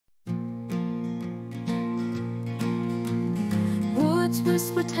Shepherds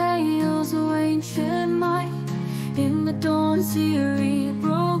whisper tales of ancient might. In the dawn's eerie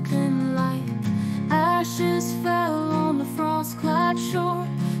broken light, ashes fell on the frost-clad shore.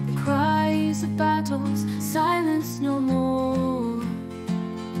 The cries of battles silenced no more.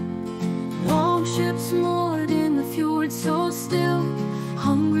 Longships moored in the fjords so still,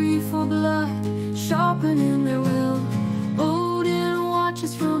 hungry for blood, sharpening their will. Odin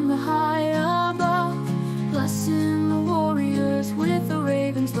watches from the high above, blessing the warriors with the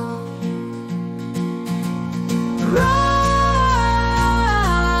raven's love. Rise,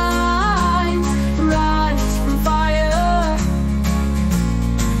 rise from fire,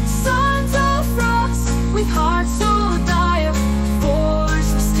 sons of frost with hearts so dire,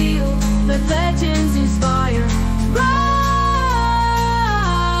 forged of steel, let legends inspire. Rise,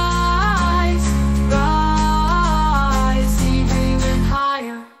 rise, even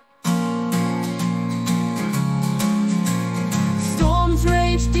higher. Storms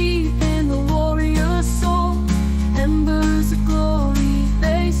rage deep in the warrior's soul, embers of glory,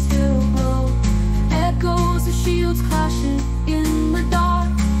 they still glow. Echoes of shields clashing in the dark,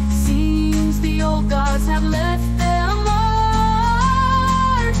 seems the old gods have left their mark.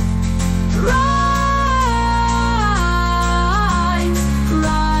 Rise,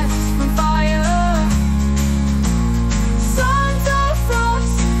 rise from fire, sons of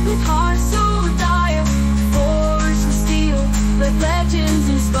frost with hearts so dire, forged of steel, let legends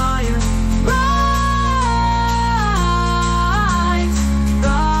inspire. Rise,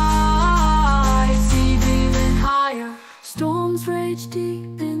 rise, even higher. Storms rage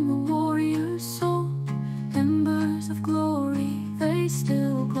deep in the warrior's soul, embers of glory, they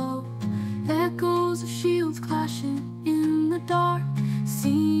still glow. Echoes of shields clashing in the dark,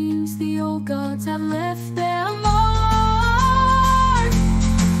 seems the old gods have left their mark.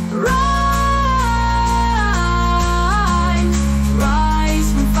 Rise,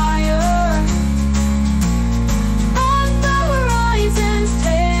 rise from fire, on the horizon's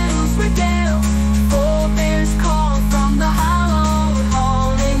tales regale. Forebears call from the hallowed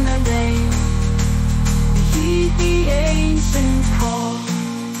hall in their name. Heed the ancient call.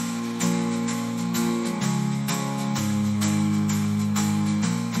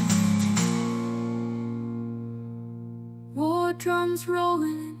 War drums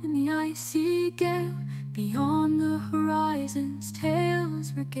rolling in the icy gale, beyond the horizon's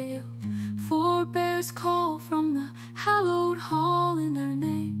tales regale. Forebears call from the hallowed hall in their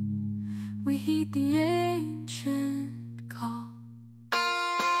name. We heed the ancient call.